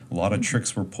lot of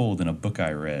tricks were pulled in a book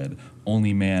I read.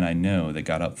 Only man I know that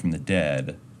got up from the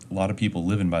dead. A lot of people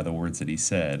living by the words that he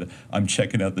said. I'm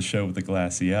checking out the show with a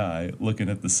glassy eye, looking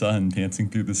at the sun dancing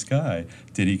through the sky.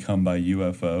 Did he come by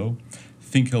UFO?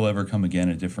 Think he'll ever come again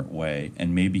a different way,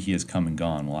 and maybe he has come and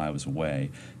gone while I was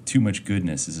away. Too much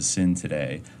goodness is a sin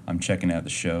today. I'm checking out the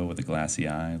show with a glassy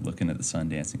eye, looking at the sun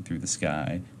dancing through the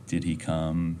sky. Did he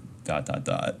come? ...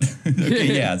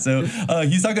 Okay, yeah, so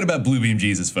he's talking about Blue Beam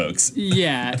Jesus, folks.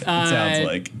 Yeah. It sounds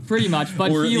like. Pretty much,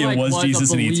 but or, he like was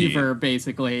Jesus a believer, an ET?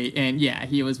 basically, and yeah,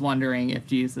 he was wondering if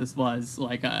Jesus was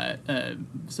like a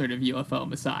sort of UFO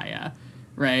messiah.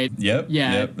 Right? Yep.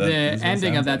 Yeah. Yep, the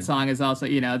ending of that like. song is also,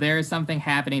 there is something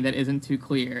happening that isn't too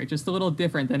clear, just a little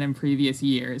different than in previous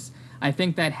years. I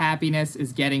think that happiness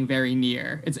is getting very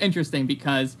near. It's interesting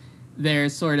because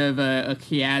there's sort of a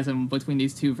chiasm between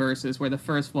these two verses where the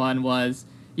first one was,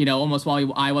 almost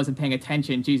while I wasn't paying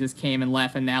attention, Jesus came and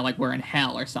left, and now like we're in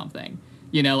hell or something.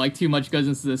 Like too much goes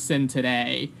into the sin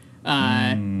today.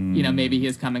 Maybe he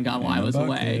has come and gone while I was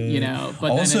away,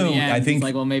 But also, then in the end, I think it's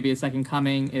like, well, maybe a second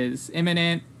coming is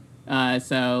imminent.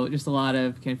 So just a lot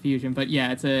of confusion. But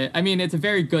yeah, it's a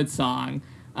very good song.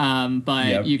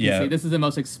 But you can see this is the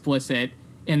most explicit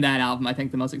in that album. I think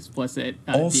the most explicit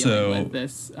dealing with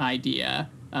this idea,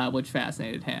 which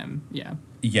fascinated him. Yeah.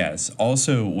 Yes.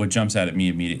 Also, what jumps out at me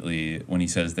immediately when he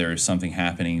says there is something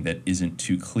happening that isn't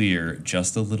too clear,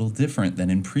 just a little different than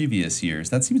in previous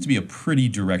years. That seems to be a pretty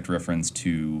direct reference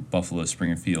to Buffalo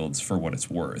Springfield's For What It's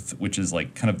Worth, which is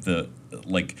like kind of the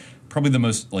probably the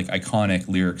most like iconic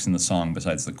lyrics in the song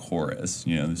besides the chorus.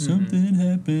 There's something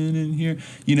happening here.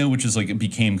 Which is like it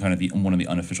became kind of one of the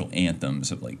unofficial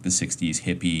anthems of like the 60s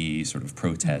hippie sort of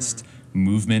protest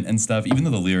movement and stuff. Even though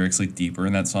the lyrics like deeper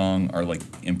in that song are like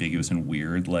ambiguous and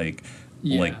weird, like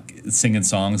singing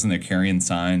songs and they're carrying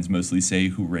signs mostly say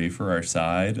 "Hooray for our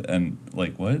side" and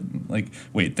like what? Like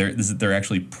wait, they're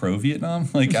actually pro Vietnam?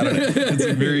 Like I don't know. It's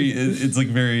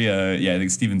very I think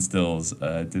Stephen Stills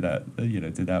did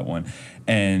that one,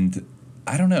 and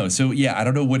I don't know. So yeah, I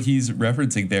don't know what he's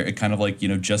referencing there. It kind of like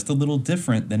just a little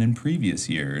different than in previous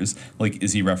years. Like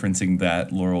is he referencing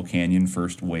that Laurel Canyon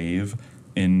first wave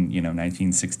in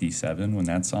 1967 when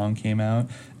that song came out,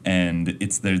 and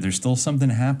it's there's still something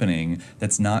happening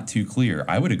that's not too clear.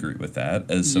 I would agree with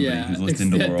that as somebody who's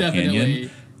listened to Laurel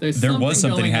Canyon. There was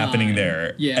something happening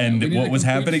there, and what was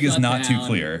happening is not too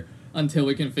clear until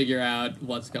we can figure out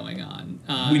what's going on.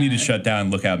 We need to shut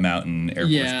down Lookout Mountain Air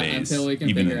Force Base until we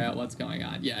can figure out what's going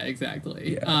on. Yeah,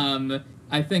 exactly. Yeah.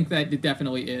 I think that it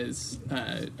definitely is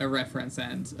a reference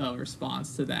and a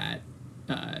response to that.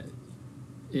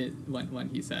 When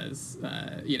he says,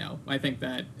 I think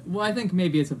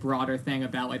maybe it's a broader thing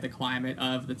about like the climate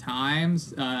of the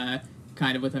times,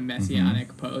 kind of with a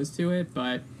messianic pose to it,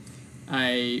 but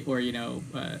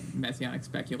messianic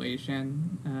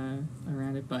speculation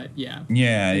around it, but yeah.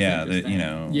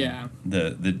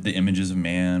 The images of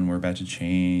man were about to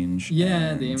change.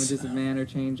 Yeah, the images of man are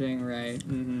changing, right?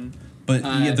 Mm-hmm. But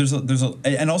there's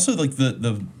and also like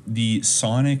the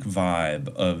sonic vibe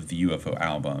of the UFO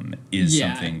album is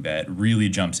something that really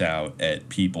jumps out at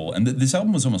people, and this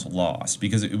album was almost lost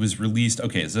because it was released.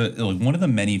 Okay, so like one of the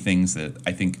many things that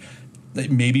I think that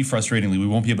maybe frustratingly we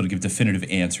won't be able to give definitive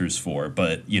answers for,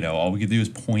 but all we could do is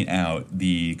point out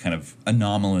the kind of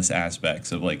anomalous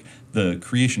aspects of like the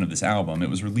creation of this album. It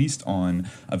was released on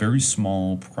a very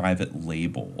small private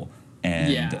label.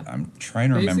 And I'm trying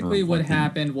to remember. Basically, what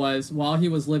happened was while he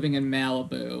was living in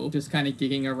Malibu, just kind of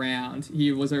gigging around,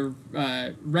 he was a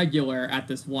regular at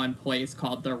this one place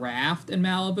called The Raft in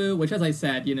Malibu, which, as I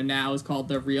said, now is called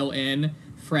the Real Inn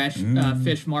Fresh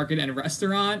Fish Market and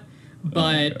Restaurant.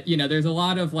 But, there's a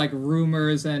lot of, like,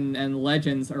 rumors and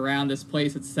legends around this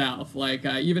place itself. Like,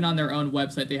 even on their own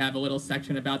website, they have a little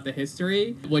section about the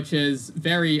history, which is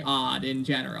very odd in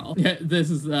general. This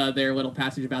is their little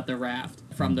passage about the raft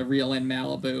from the Real in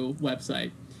Malibu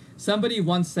website. Somebody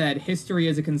once said, history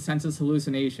is a consensus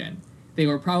hallucination. They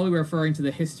were probably referring to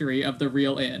the history of the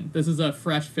Real Inn. This is a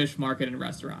fresh fish market and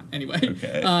restaurant. Anyway,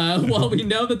 okay. While we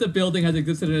know that the building has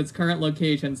existed in its current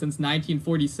location since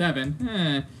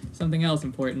 1947, something else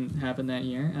important happened that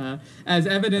year. As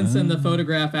evidence in the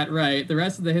photograph at right, the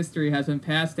rest of the history has been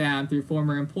passed down through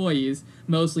former employees,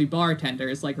 mostly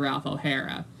bartenders like Ralph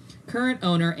O'Hara. Current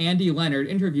owner Andy Leonard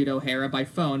interviewed O'Hara by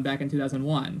phone back in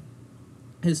 2001.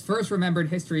 His first remembered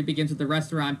history begins with the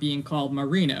restaurant being called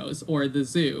Marino's, or the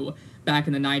Zoo, back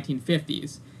in the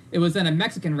 1950s. It was then a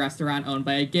Mexican restaurant owned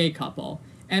by a gay couple.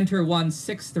 Enter one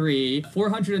 6'3",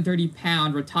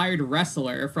 430-pound retired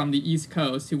wrestler from the East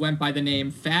Coast who went by the name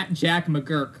Fat Jack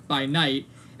McGurk by night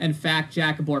and Fat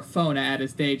Jack Borfona at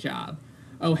his day job.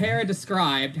 O'Hara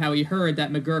described how he heard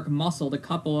that McGurk muscled a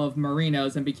couple of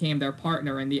Marinos and became their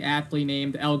partner in the aptly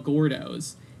named El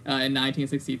Gordos in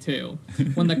 1962.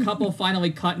 When the couple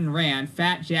finally cut and ran,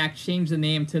 Fat Jack changed the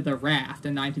name to The Raft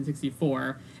in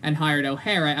 1964 and hired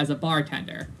O'Hara as a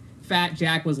bartender. Fat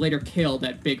Jack was later killed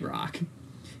at Big Rock.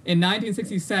 In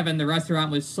 1967, the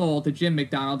restaurant was sold to Jim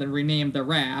McDonald and renamed The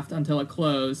Raft until it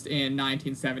closed in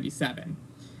 1977.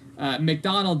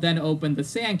 McDonald then opened the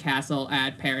Sandcastle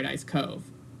at Paradise Cove.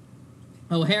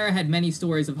 O'Hara had many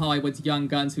stories of Hollywood's young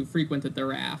guns who frequented the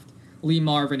Raft. Lee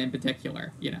Marvin in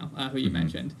particular, who you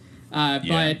mentioned.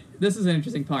 But this is an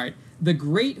interesting part. The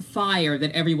Great Fire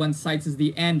that everyone cites as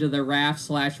the end of the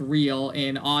Raft/Reel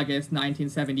in August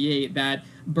 1978 that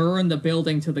burned the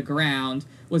building to the ground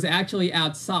was actually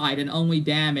outside and only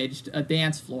damaged a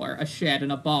dance floor, a shed,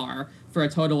 and a bar for a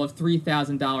total of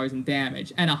 $3,000 in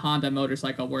damage and a Honda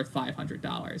motorcycle worth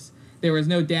 $500. There was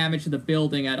no damage to the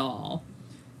building at all.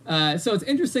 So it's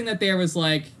interesting that there was,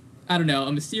 a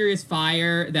mysterious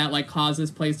fire that, caused this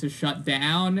place to shut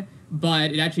down,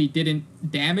 but it actually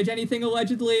didn't damage anything,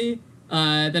 allegedly.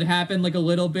 That happened, a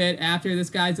little bit after this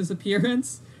guy's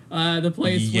disappearance. The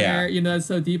place where, that's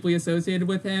so deeply associated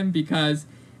with him, because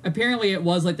apparently it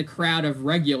was, the crowd of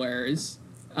regulars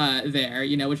there,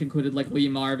 which included, Lee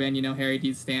Marvin, Harry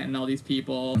Dean Stanton, all these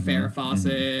people, Farrah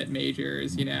Fawcett,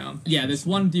 Majors, Yeah, this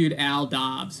one dude, Al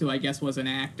Dobbs, who I guess was an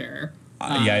actor.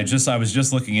 I was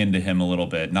just looking into him a little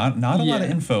bit. Not a lot of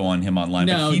info on him online.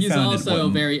 No, but he's also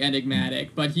very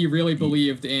enigmatic. But he really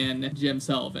believed in Jim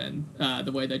Sullivan,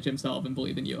 the way that Jim Sullivan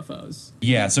believed in UFOs.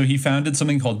 Yeah, so he founded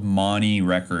something called Monty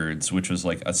Records, which was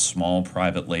a small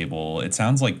private label. It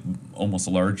sounds like almost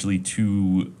largely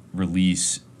to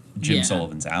release Jim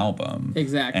Sullivan's album.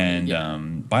 Exactly.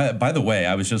 And by the way,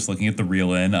 I was just looking at the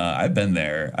Real Inn. I've been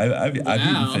there. I've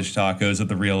eaten fish tacos at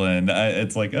the Real Inn.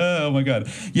 It's oh my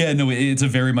god. Yeah, no, it's a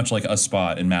very much a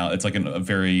spot in It's a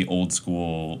very old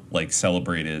school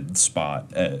celebrated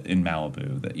spot in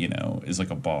Malibu that is a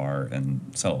bar and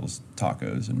sells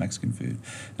tacos and Mexican food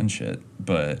and shit.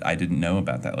 But I didn't know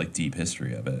about that deep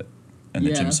history of it, and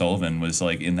that Jim Sullivan was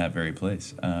in that very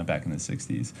place back in the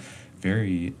 60s.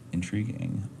 Very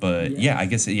intriguing. But I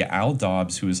guess Al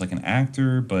Dobbs, who is an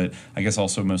actor, but I guess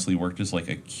also mostly worked as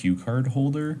a cue card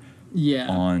holder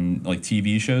on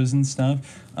TV shows and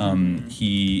stuff.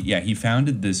 He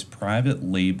founded this private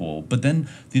label, but then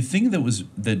the thing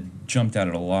that jumped out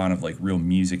at a lot of real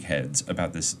music heads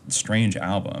about this strange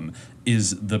album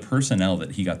is the personnel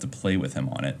that he got to play with him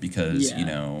on it, because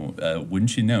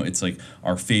wouldn't you know, it's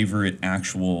our favorite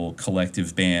actual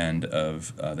collective band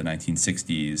of the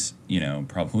 1960s,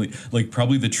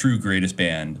 probably the true greatest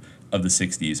band of the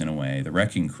 60s in a way, the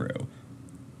Wrecking Crew.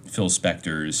 Phil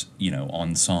Spector's,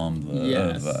 ensemble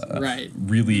of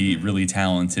really, really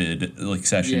talented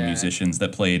session musicians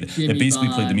that played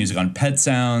the music on Pet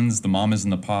Sounds, the Mamas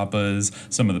and the Papas,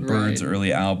 some of the Byrds'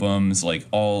 early albums,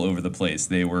 all over the place.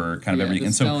 They were kind of everything.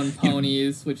 The Stone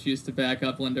Ponies, which used to back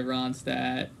up Linda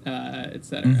Ronstadt,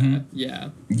 etc.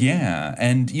 Yeah,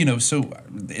 and so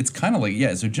it's kind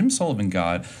of so Jim Sullivan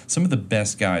got some of the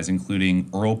best guys, including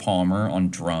Earl Palmer on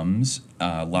drums,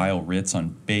 Lyle Ritz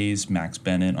on bass, Max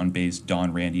Bennett on bass,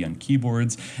 Don Randy on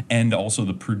keyboards, and also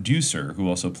the producer who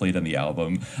also played on the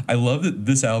album. I love that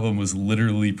this album was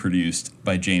literally produced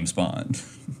by James Bond.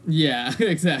 Yeah,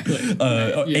 exactly.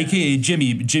 AKA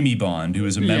Jimmy Bond, who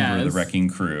is a member of the Wrecking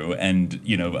Crew, and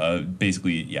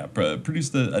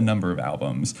produced a number of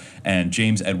albums. And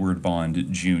James Edward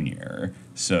Bond Jr.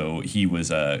 So he was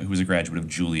who was a graduate of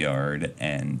Juilliard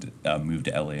and moved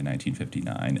to LA in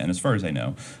 1959. And as far as I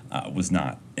know, was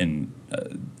not an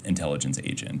intelligence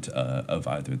agent of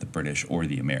either the British or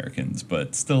the Americans,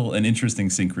 but still an interesting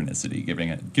synchronicity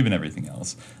given everything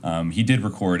else. He did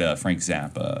record Frank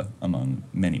Zappa among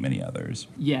many others.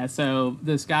 Yeah, so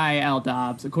this guy, Al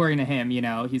Dobbs, according to him,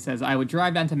 he says, I would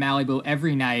drive down to Malibu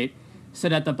every night,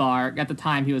 sit at the bar. At the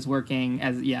time, he was working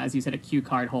as you said, a cue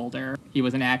card holder. He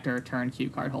was an actor turned cue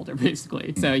card holder,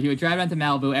 basically. So he would drive down to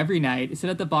Malibu every night, sit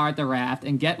at the bar at the Raft,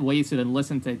 and get wasted and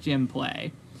listen to Jim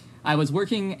play. I was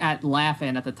working at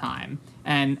Laugh-In at the time,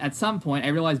 and at some point, I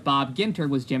realized Bob Ginter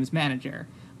was Jim's manager.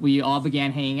 We all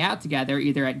began hanging out together,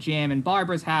 either at Jim and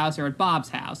Barbara's house or at Bob's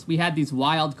house. We had these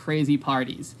wild, crazy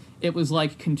parties. It was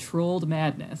controlled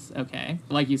madness, okay?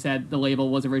 Like you said, the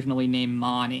label was originally named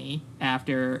Monty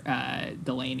after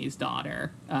Delaney's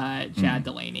daughter, Chad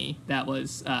Delaney. That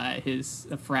was his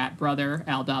frat brother,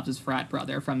 Al Dobbs' frat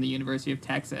brother from the University of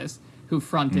Texas, who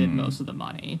fronted most of the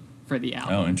money for the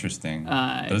album. Oh, interesting.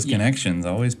 Those connections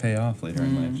always pay off later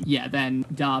in life. Yeah, then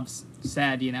Dobbs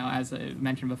said, as I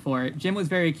mentioned before, Jim was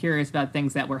very curious about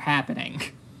things that were happening,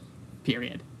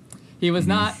 period. He was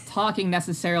not talking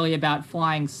necessarily about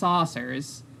flying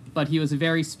saucers, but he was a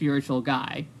very spiritual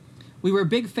guy. We were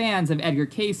big fans of Edgar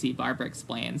Cayce, Barbara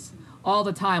explains. All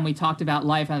the time we talked about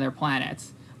life on other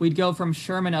planets. We'd go from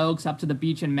Sherman Oaks up to the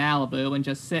beach in Malibu and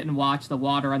just sit and watch the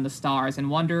water and the stars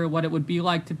and wonder what it would be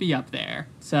like to be up there.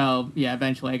 So, yeah,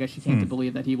 eventually I guess she came to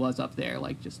believe that he was up there,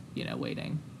 like, just,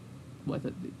 waiting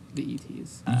with the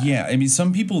ETs. Yeah, I mean,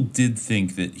 some people did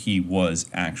think that he was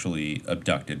actually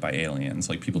abducted by aliens,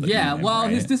 like people that knew him, right?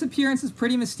 His disappearance is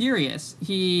pretty mysterious.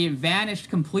 He vanished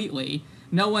completely.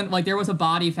 No one, there was a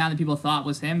body found that people thought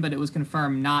was him, but it was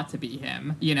confirmed not to be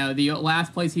him. The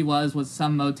last place he was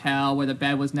some motel where the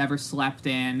bed was never slept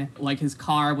in. Like, his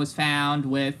car was found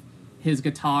with his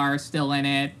guitar still in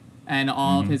it and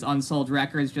all of his unsold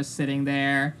records just sitting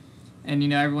there. And,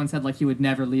 everyone said, he would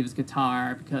never leave his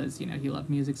guitar because, he loved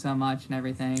music so much and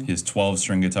everything. His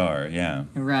 12-string guitar, yeah.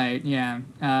 Right, yeah.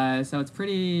 So it's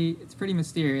pretty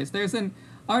mysterious. There's an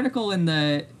article in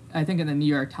the New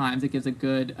York Times that gives a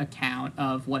good account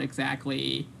of what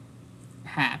exactly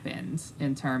happened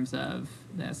in terms of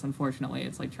this. Unfortunately,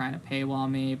 it's trying to paywall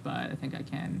me, but I think I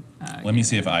can. Let me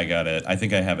see if I got it. I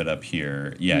think I have it up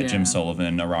here. Yeah, Jim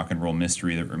Sullivan, a rock and roll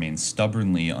mystery that remains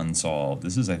stubbornly unsolved.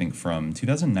 This is, I think, from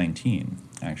 2019,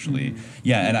 actually.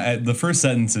 Yeah, and the first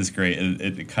sentence is great.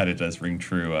 It kind of does ring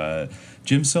true.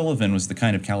 Jim Sullivan was the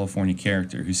kind of California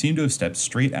character who seemed to have stepped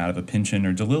straight out of a Pynchon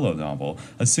or DeLillo novel,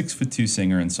 a 6'2"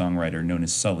 singer and songwriter known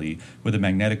as Sully, with a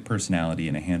magnetic personality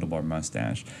and a handlebar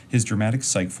mustache. His dramatic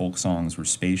psych folk songs were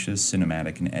spacious,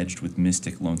 cinematic, and edged with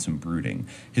mystic, lonesome brooding.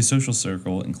 His social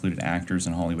circle included actors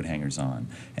and Hollywood hangers-on,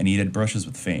 and he had brushes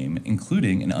with fame,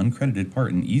 including an uncredited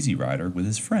part in Easy Rider with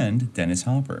his friend Dennis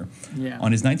Hopper. Yeah.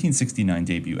 On his 1969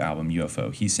 debut album,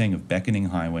 UFO, he sang of beckoning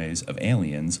highways, of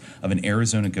aliens, of an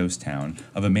Arizona ghost town,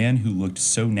 of a man who looked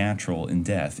so natural in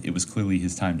death it was clearly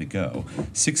his time to go.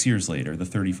 6 years later, the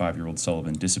 35-year-old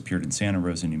Sullivan disappeared in Santa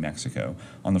Rosa, New Mexico.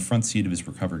 On the front seat of his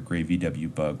recovered gray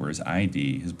VW Bug were his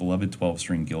ID, his beloved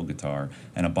 12-string Gill guitar,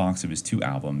 and a box of his two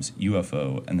albums,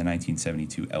 UFO and the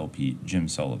 1972 LP Jim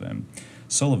Sullivan.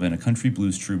 Sullivan, a country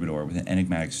blues troubadour with an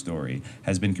enigmatic story,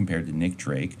 has been compared to Nick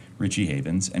Drake, Richie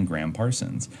Havens, and Graham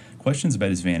Parsons. Questions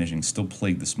about his vanishing still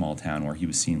plague the small town where he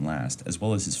was seen last, as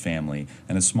well as his family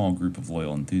and a small group of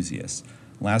loyal enthusiasts.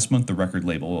 Last month, the record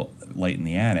label Light in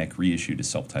the Attic reissued a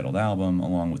self-titled album,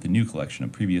 along with a new collection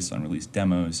of previous unreleased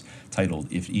demos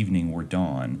titled If Evening Were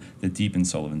Dawn, that deepen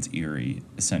Sullivan's eerie,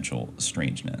 essential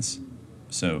strangeness.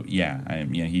 So yeah,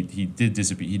 he did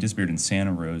disappear. He disappeared in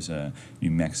Santa Rosa,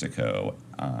 New Mexico.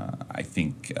 I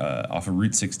think off of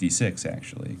Route 66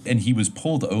 actually, and he was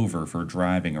pulled over for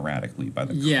driving erratically by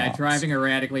the cops. Yeah, driving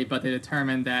erratically, but they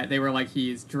determined that they were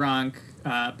he's drunk,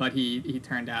 but he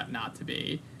turned out not to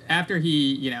be. After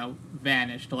he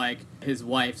vanished, his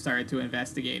wife started to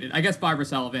investigate it. I guess Barbara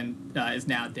Sullivan is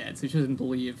now dead, so she doesn't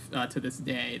believe to this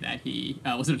day that he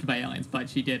was abducted by aliens, but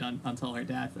she did until her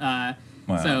death.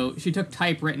 Wow. So she took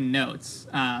typewritten notes,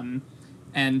 and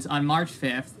on March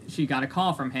 5th, she got a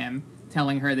call from him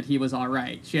telling her that he was all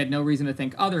right. She had no reason to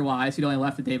think otherwise. He'd only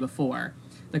left the day before.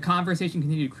 The conversation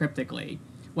continued cryptically.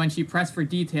 When she pressed for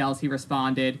details, he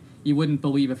responded, "You wouldn't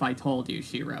believe if I told you,"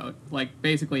 she wrote.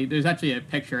 Basically, there's actually a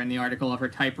picture in the article of her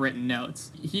typewritten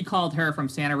notes. He called her from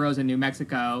Santa Rosa, New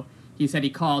Mexico. He said he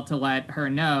called to let her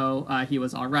know he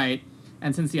was all right.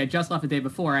 And since he had just left the day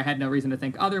before, I had no reason to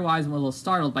think otherwise and was a little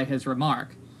startled by his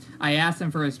remark. I asked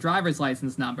him for his driver's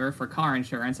license number for car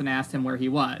insurance and asked him where he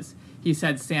was. He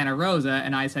said Santa Rosa,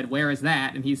 and I said, "Where is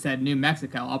that?" And he said, "New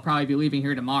Mexico. I'll probably be leaving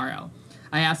here tomorrow."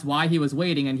 I asked why he was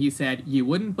waiting, and he said, "You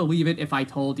wouldn't believe it if I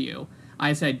told you."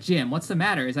 I said, "Jim, what's the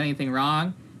matter? Is anything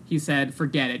wrong?" He said,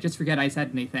 "Forget it. Just forget I said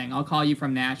anything. I'll call you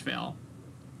from Nashville."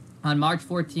 On March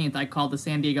 14th, I called the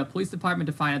San Diego Police Department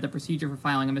to find out the procedure for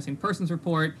filing a missing persons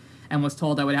report, and was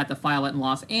told I would have to file it in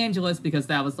Los Angeles because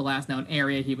that was the last known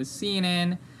area he was seen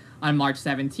in. On March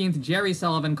 17th, Jerry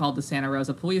Sullivan called the Santa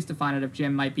Rosa police to find out if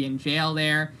Jim might be in jail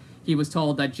there. He was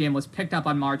told that Jim was picked up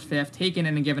on March 5th, taken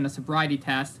in and given a sobriety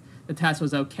test. The test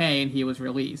was okay, and he was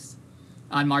released.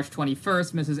 On March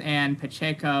 21st, Mrs. Ann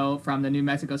Pacheco from the New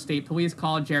Mexico State Police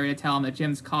called Jerry to tell him that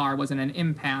Jim's car was in an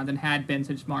impound and had been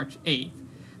since March 8th.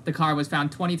 The car was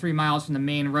found 23 miles from the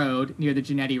main road near the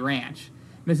Giannetti Ranch.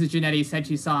 Mrs. Giannetti said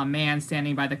she saw a man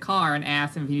standing by the car and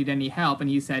asked him if he needed any help, and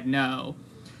he said no.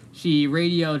 She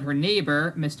radioed her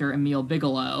neighbor, Mr. Emil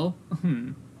Bigelow,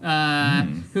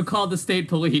 who called the state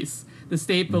police. The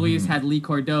state police had Lee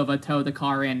Cordova tow the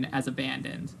car in as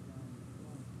abandoned.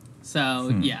 So,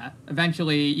 yeah,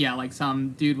 eventually, some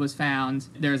dude was found.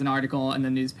 There's an article in the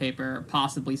newspaper,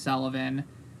 possibly Sullivan,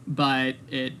 but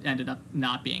it ended up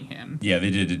not being him. Yeah, they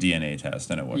did a DNA test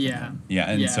and it wasn't him. Yeah,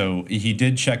 and Yeah. so he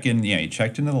did check in. Yeah, he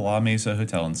checked into the La Mesa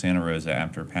Hotel in Santa Rosa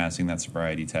after passing that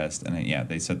sobriety test, and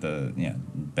they said the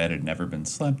bed had never been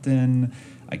slept in.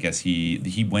 I guess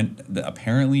he went.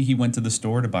 Apparently, he went to the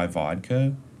store to buy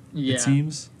vodka. Yeah. It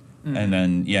seems. Mm-hmm.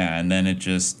 And then it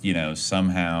just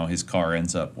somehow his car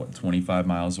ends up 25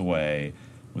 miles away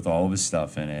with all of his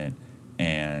stuff in it.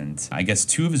 And I guess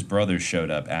two of his brothers showed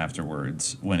up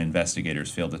afterwards when investigators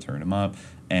failed to turn him up,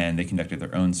 and they conducted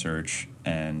their own search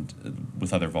and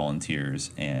with other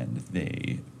volunteers, and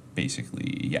they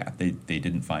basically, they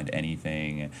didn't find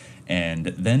anything. And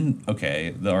then,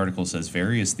 the article says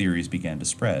various theories began to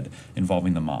spread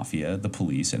involving the mafia, the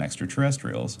police, and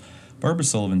extraterrestrials. Barbara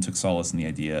Sullivan took solace in the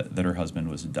idea that her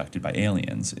husband was abducted by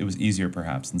aliens. It was easier,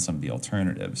 perhaps, than some of the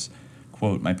alternatives.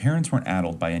 Quote, my parents weren't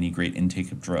addled by any great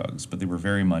intake of drugs, but they were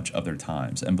very much of their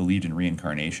times and believed in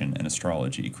reincarnation and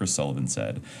astrology, Chris Sullivan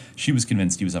said. She was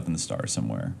convinced he was up in the stars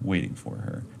somewhere, waiting for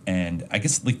her. And I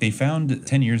guess, they found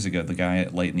 10 years ago, the guy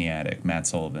at Light in the Attic, Matt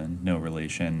Sullivan, no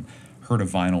relation, heard a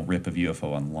vinyl rip of UFO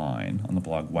online on the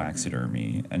blog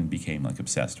Waxidermy and became,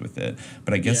 obsessed with it.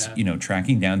 But I guess,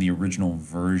 tracking down the original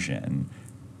version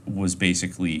was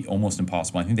basically almost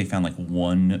impossible. I think they found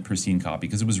one pristine copy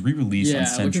because it was re-released on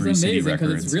Century City Records.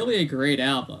 Because it's really a great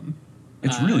album.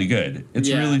 It's really good. It's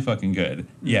really fucking good.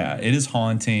 Yeah, it is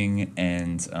haunting,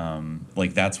 and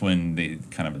that's when they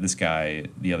this guy,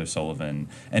 the other Sullivan,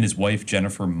 and his wife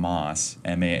Jennifer Maas,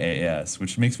 Maas,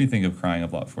 which makes me think of Crying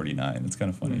of Lot 49. It's kind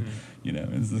of funny,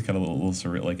 It's kind of a little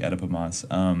surreal, like Oedipus Maas.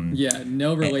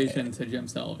 No relation to Jim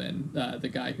Sullivan, the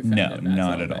guy who founded Matt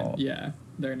not Sullivan. at all. Yeah.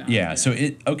 They're not. Yeah, so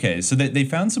they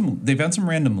found some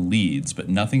random leads, but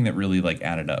nothing that really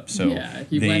added up. So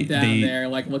he went down there,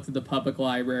 looked at the public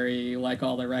library,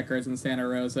 all the records in Santa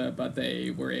Rosa, but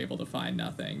they were able to find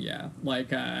nothing. Yeah,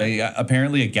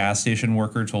 apparently a gas station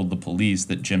worker told the police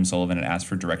that Jim Sullivan had asked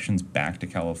for directions back to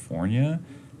California.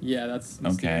 Yeah, that's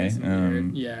mysterious and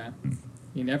weird. Yeah.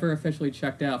 He never officially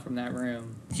checked out from that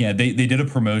room. Yeah, they did a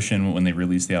promotion when they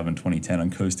released the album in 2010 on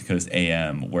Coast to Coast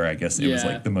AM, where I guess it was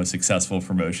the most successful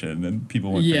promotion, and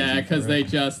people went crazy. Yeah, because they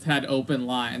just had open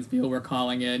lines. People were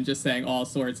calling in, just saying all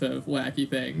sorts of wacky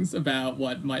things about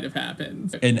what might have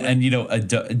happened.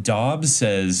 And Dobbs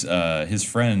says, his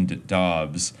friend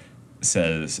Dobbs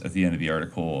says at the end of the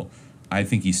article, I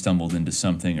think he stumbled into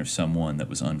something or someone that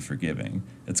was unforgiving.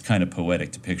 It's kind of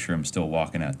poetic to picture him still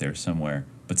walking out there somewhere,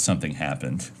 but something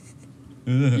happened.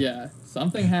 Yeah,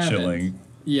 something happened. Chilling.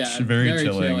 Yeah, very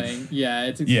chilling. Yeah,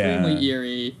 it's extremely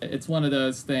eerie. It's one of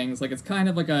those things, it's kind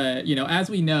of like a, as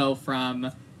we know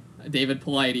from David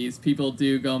Paulides, people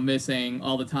do go missing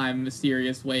all the time in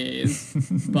mysterious ways,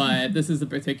 but this is a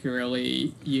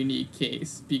particularly unique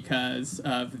case because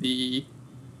of the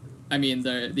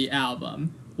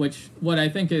album. Which, what I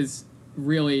think is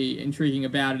really intriguing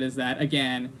about it is that,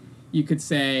 again, you could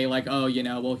say,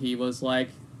 he was,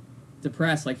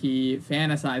 depressed, he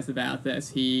fantasized about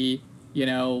this, he,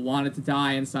 wanted to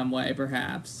die in some way,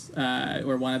 perhaps,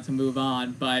 or wanted to move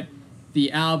on, but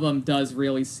the album does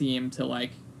really seem to,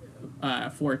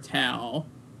 foretell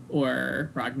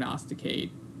or prognosticate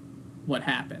what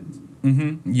happened.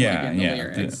 Mm-hmm. Yeah,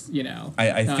 lyrics,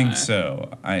 I think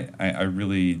so. I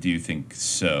really do think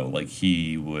so.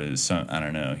 He was, I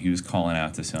don't know, he was calling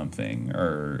out to something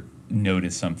or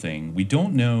noticed something. We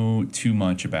don't know too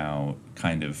much about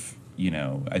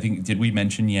I think, did we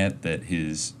mention yet that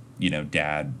his,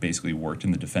 dad basically worked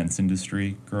in the defense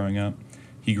industry growing up?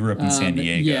 He grew up in San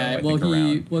Diego. Yeah,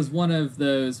 he was one of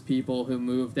those people who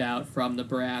moved out from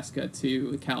Nebraska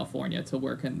to California to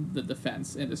work in the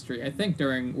defense industry, I think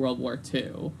during World War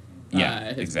II. Yeah,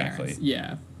 exactly. Parents.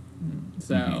 Yeah.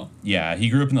 So. Mm-hmm. Yeah, he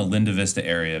grew up in the Linda Vista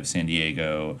area of San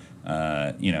Diego.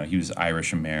 He was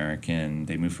Irish American.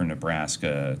 They moved from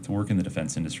Nebraska to work in the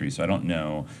defense industry. So I don't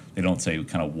know. They don't say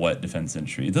kind of what defense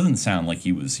industry. It doesn't sound like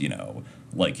he was,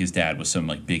 like his dad was some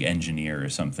big engineer or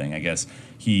something. I guess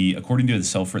he, according to his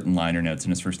self-written liner notes in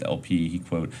his first LP, he,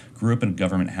 quote, grew up in a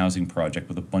government housing project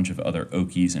with a bunch of other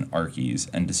Okies and Arkies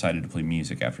and decided to play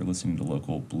music after listening to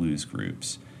local blues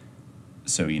groups.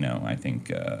 So, I think,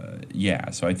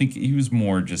 so I think he was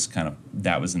more just kind of,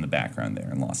 that was in the background there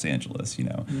in Los Angeles,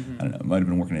 Mm-hmm. I don't know, might have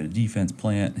been working at a defense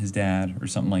plant, his dad, or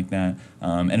something like that.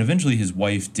 And eventually his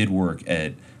wife did work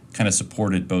at, kind of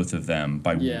supported both of them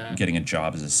by getting a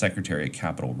job as a secretary at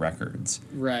Capitol Records.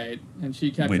 Right, and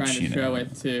she kept trying to show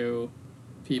it to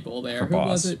people there. Who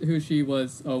was it who she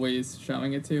was always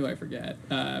showing it to? I forget,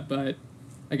 but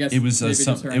I guess it was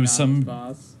some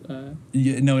boss.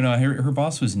 Yeah, no. Her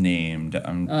boss was named.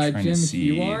 I'm trying Jim to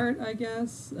see. Hewart, I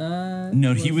guess.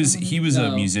 No, he was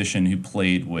a musician who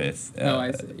played with.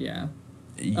 I see. Yeah.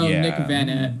 Yeah. Oh, Nick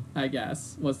Venett, I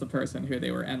guess, was the person who they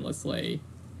were endlessly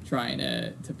trying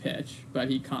to pitch, but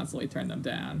he constantly turned them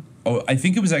down. Oh, I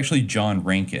think it was actually John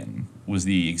Rankin was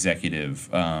the executive.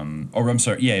 Or I'm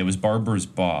sorry, yeah, it was Barbara's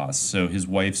boss. So his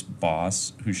wife's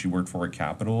boss, who she worked for at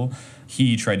Capitol,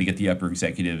 he tried to get the upper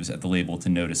executives at the label to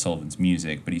notice Sullivan's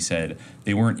music, but he said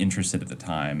they weren't interested at the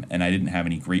time, and I didn't have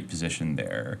any great position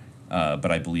there.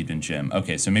 But I believed in Jim.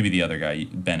 Okay, so maybe the other guy,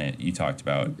 Bennett, you talked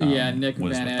about. Nick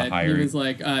was Venett. He was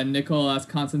like Nicolas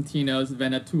Konstantinos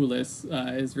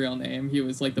Venetoulis, his real name. He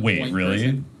was like the point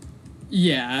person.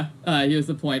 Yeah, he was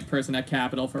the point person at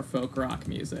Capitol for folk rock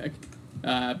music.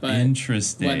 But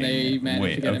interesting. When they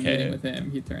managed to get a meeting with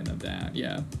him, he turned them down.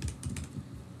 Yeah.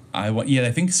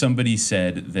 I think somebody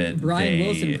said that Brian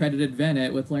Wilson credited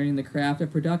Venett with learning the craft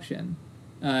of production.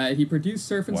 He produced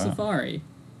Surf and Safari.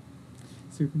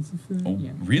 Oh,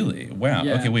 yeah. Really? Wow.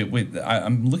 Yeah. Okay, wait.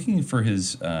 I'm looking for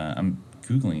his. I'm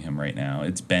Googling him right now.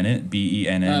 It's Bennett,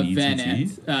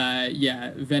 Bennett.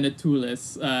 Yeah,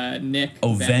 Venetoulis. Nick.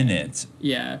 Oh, Venett.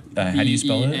 Yeah. How do you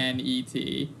spell it?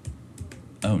 Vennet.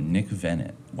 Oh, Nick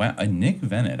Venett. Wow, Nick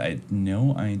Venett. I had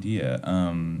no idea.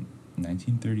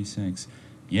 1936.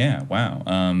 Yeah, wow.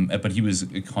 But he was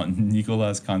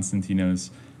Nicolas Konstantinos.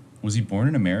 Was he born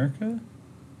in America?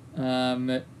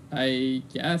 I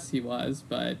guess he was,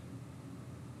 but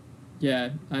yeah,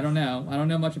 I don't know. I don't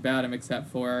know much about him except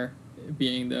for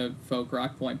being the folk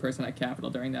rock point person at Capitol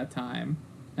during that time.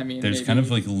 I mean, there's kind of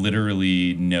like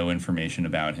literally no information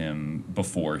about him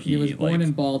before he was born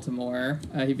in Baltimore.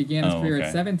 He began his career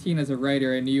at 17 as a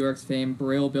writer in New York's famed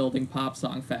Brill Building Pop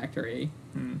Song Factory.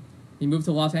 He moved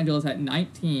to Los Angeles at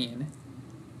 19.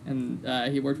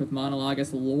 And he worked with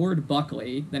monologuist Lord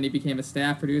Buckley. Then he became a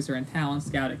staff producer and talent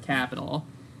scout at Capitol.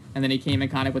 And then he came in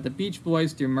contact with the Beach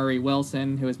Boys through Murray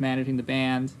Wilson, who was managing the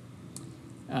band,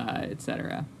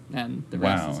 etc. And the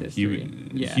rest is history.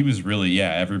 He was really,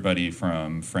 everybody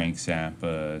from Frank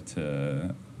Zappa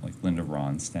to like Linda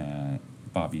Ronstadt,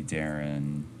 Bobby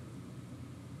Darin.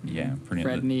 Yeah, pretty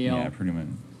Fred Neil. Yeah, pretty much.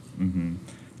 Mm-hmm.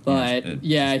 But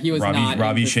he was not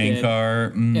Ravi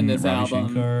Shankar in this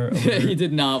album. Shankar he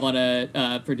did not want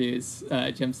to produce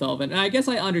Jim Sullivan, and I guess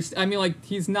I understand. I mean, like,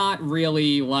 he's not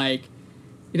really like.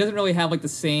 He doesn't really have, like, the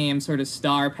same sort of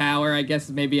star power, I guess,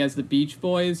 maybe as the Beach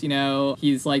Boys, you know?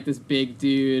 He's, like, this big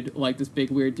dude, like, this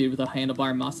big weird dude with a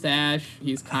handlebar mustache.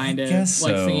 He's kind of, like,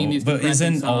 singing these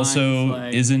depressing songs.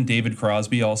 Isn't David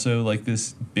Crosby also, like,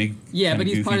 this big Yeah, but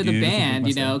he's part of the band,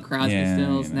 you know? Crosby,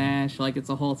 Stills, Nash, like, it's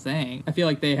a whole thing. I feel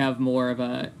like they have more of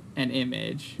an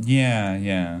image.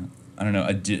 Yeah. I don't know,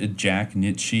 a Jack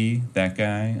Nitzsche, that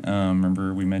guy.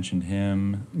 Remember we mentioned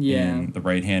him in The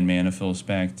Right-Hand Man of Phil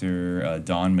Spector.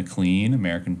 Don McLean,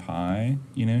 American Pie.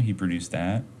 You know, he produced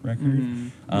that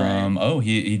record. Right.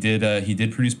 He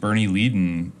did produce Bernie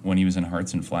Leadon when he was in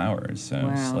Hearts and Flowers.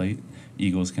 So slight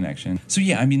Eagles connection. So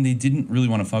yeah, I mean, they didn't really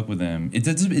want to fuck with him.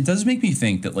 It does make me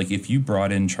think that, like, if you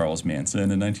brought in Charles Manson in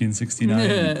 1969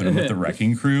 and you put him with the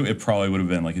Wrecking Crew, it probably would have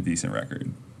been like a decent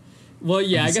record. Well,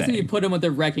 yeah, I guess if you put him with the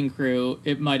Wrecking Crew,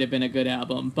 it might have been a good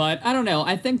album. But I don't know.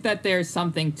 I think that there's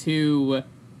something to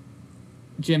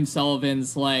Jim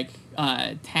Sullivan's, like,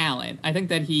 talent. I think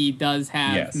that he does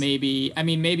have maybe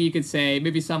you could say,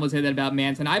 maybe some would say that about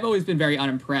Manson. I've always been very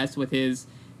unimpressed with his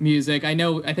music. I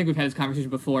think we've had this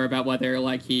conversation before about whether,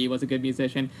 like, he was a good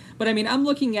musician. But, I mean, I'm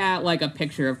looking at, like, a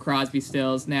picture of Crosby,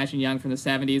 Stills, Nash & Young from the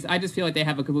 70s. I just feel like they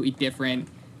have a completely different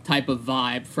type of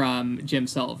vibe from Jim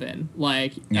Sullivan,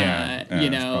 like you know,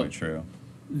 that's probably true.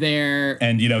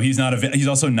 And you know, he's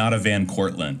also not a Van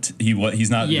Cortlandt.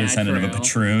 He's not descendant of a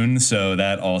patroon, so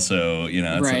that also, you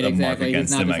know, that's a mark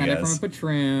against him, I guess. From a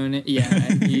patroon,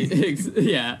 yeah.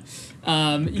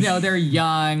 You know, they're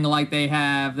young, like they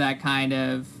have that kind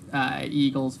of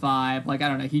Eagles vibe. Like, I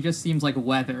don't know, he just seems like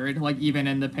weathered. Like, even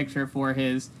in the picture for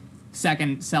his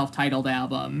second self-titled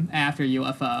album after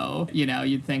UFO, you know,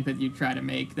 you'd think that you'd try to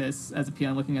make this as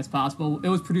appealing looking as possible. It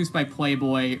was produced by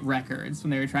Playboy Records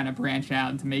when they were trying to branch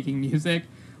out into making music,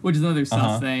 which is another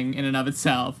sus thing in and of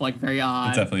itself, like, very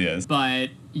odd. It definitely is. But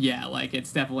yeah, like,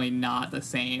 it's definitely not the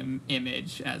same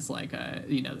image as, like, a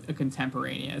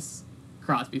contemporaneous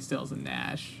Crosby, Stills, and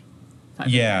Nash.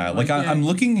 Yeah, like I'm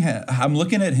looking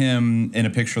at him in a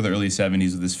picture of the early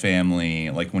 70s with his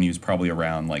family, like when he was probably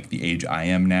around like the age I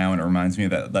am now, and it reminds me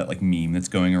of that like meme that's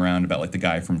going around about like the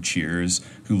guy from Cheers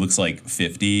who looks like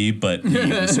 50, but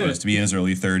he was supposed to be in his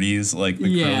early 30s, like the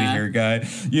curly hair guy,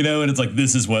 you know, and it's like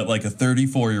this is what like a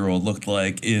 34-year-old looked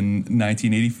like in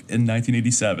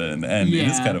 1987, and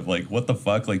it's kind of like what the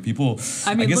fuck, like people.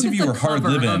 I guess if you were hard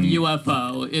living, of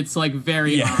UFO, it's like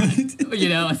very odd. You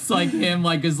know, it's like him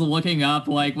like is looking up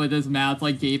like with his mouth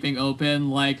like gaping open,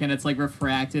 like, and it's like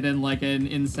refracted in like an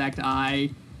insect eye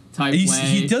type way.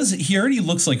 He already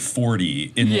looks like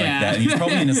 40 in like that, and he's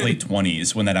probably in his late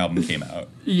 20s when that album came out.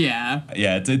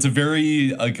 It's a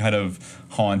very kind of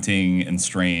haunting and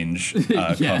strange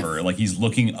cover. Like he's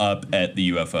looking up at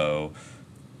the UFO,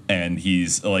 and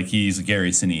he's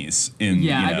Gary Sinise in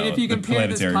I mean, if you compare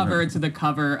this cover to the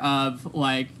cover of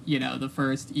like, you know, the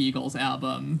first Eagles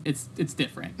album, it's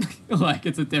different. Like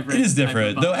it's a different. It is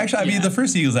different, though. Actually, I mean, the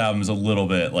first Eagles album is a little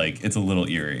bit like it's a little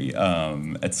eerie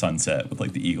at sunset with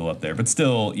like the eagle up there, but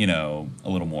still, you know, a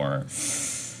little more.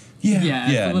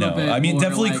 I mean,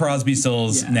 definitely like, Crosby,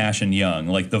 Stills, Nash and Young.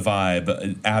 Like the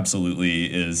vibe absolutely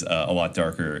is a lot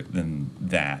darker than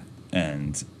that,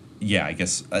 and. Yeah, I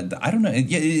guess I don't know.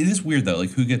 It is weird though, like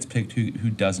who gets picked,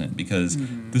 who doesn't, because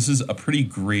this is a pretty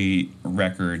great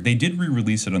record. They did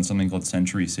re-release it on something called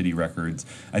Century City Records,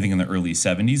 I think in the early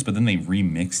 70s, but then they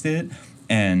remixed it.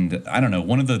 And I don't know,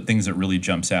 one of the things that really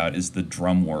jumps out is the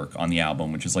drum work on the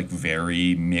album, which is like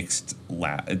very mixed.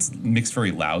 It's mixed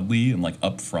very loudly and like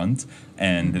up front.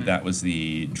 And that was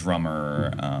the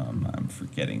drummer. I'm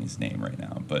forgetting his name right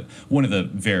now, but one of the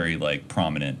very like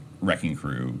prominent Wrecking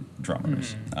Crew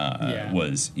drummers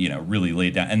was, you know, really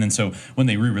laid down. And then so when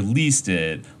they re-released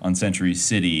it on Century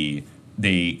City,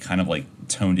 they kind of like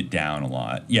toned it down a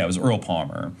lot. Yeah, it was Earl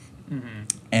Palmer.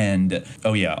 And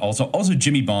also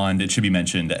Jimmy Bond, it should be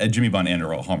mentioned, Jimmy Bond and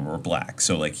Earl Palmer were black,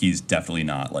 so like he's definitely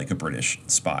not like a British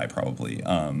spy probably.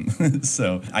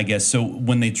 So I guess so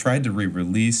when they tried to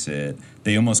re-release it,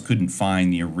 they almost couldn't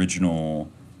find the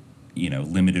original, you know,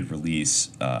 limited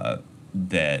release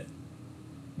that,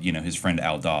 you know, his friend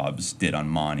Al Dobbs did on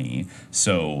Monty.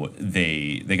 So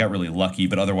they got really lucky,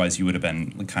 but otherwise you would have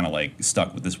been kind of like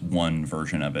stuck with this one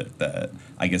version of it that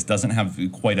I guess doesn't have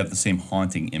the same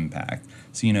haunting impact.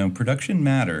 So, you know, production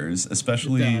matters,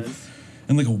 especially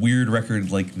in like a weird record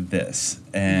like this.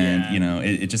 And, you know,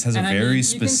 it just has a very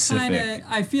specific...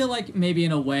 I feel like maybe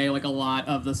in a way, like a lot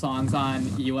of the songs on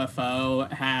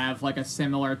UFO have like a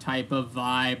similar type of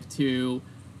vibe to...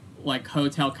 like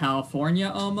Hotel California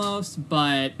almost,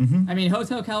 but I mean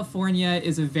Hotel California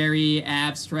is a very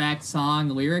abstract song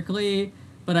lyrically,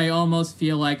 but I almost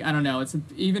feel like, I don't know, it's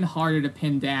even harder to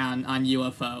pin down on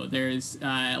UFO. There's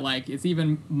like it's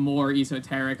even more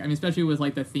esoteric. I mean, especially with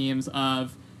like the themes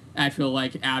of actual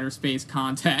like outer space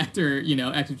contact or, you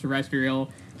know, extraterrestrial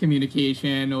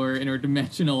communication or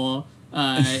interdimensional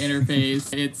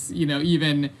interface. It's, you know,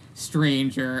 even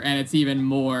stranger, and it's even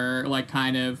more like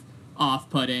kind of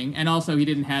off-putting, and also he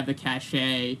didn't have the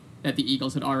cachet that the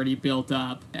Eagles had already built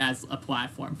up as a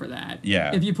platform for that.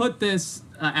 Yeah. If you put this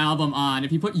album on,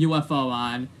 if you put UFO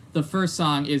on, the first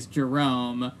song is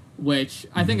Jerome, which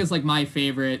I think is like my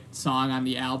favorite song on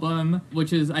the album,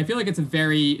 which is, I feel like it's a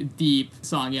very deep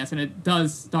song, yes, and it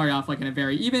does start off like in a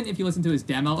very, even if you listen to his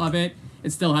demo of it, it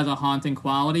still has a haunting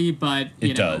quality, but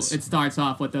you know, it starts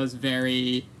off with those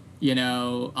very... you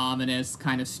know, ominous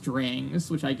kind of strings,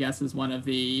 which I guess is one of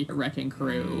the Wrecking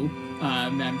Crew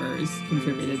members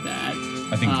contributed that.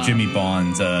 I think Jimmy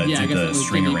Bond did the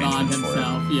string Jimmy arrangements Bond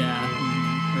himself. for it. Yeah,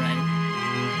 right.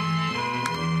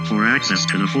 For access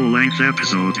to the full-length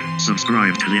episode,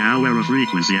 subscribe to the Hour of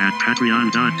Frequency at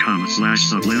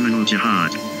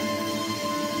patreon.com/subliminaljihad.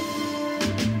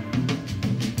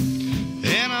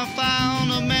 And I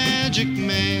found a magic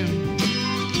man.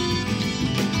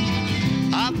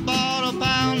 I bought a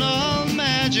pound of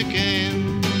magic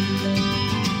and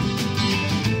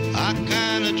I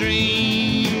kinda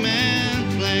dream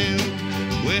and plan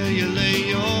where you lay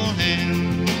your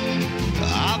hand.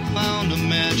 I found a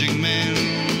magic man.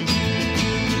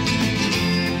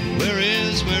 Where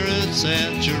it's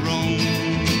at, Jerome?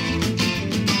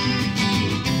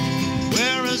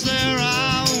 Where is there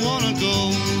I wanna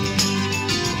go?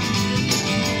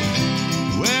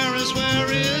 Where it's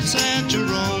at,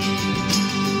 Jerome?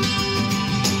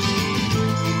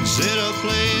 Set a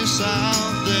place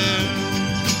out there,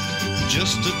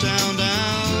 just a town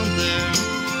down there,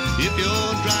 if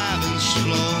you're driving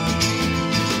slow.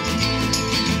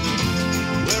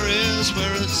 Where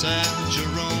it's at?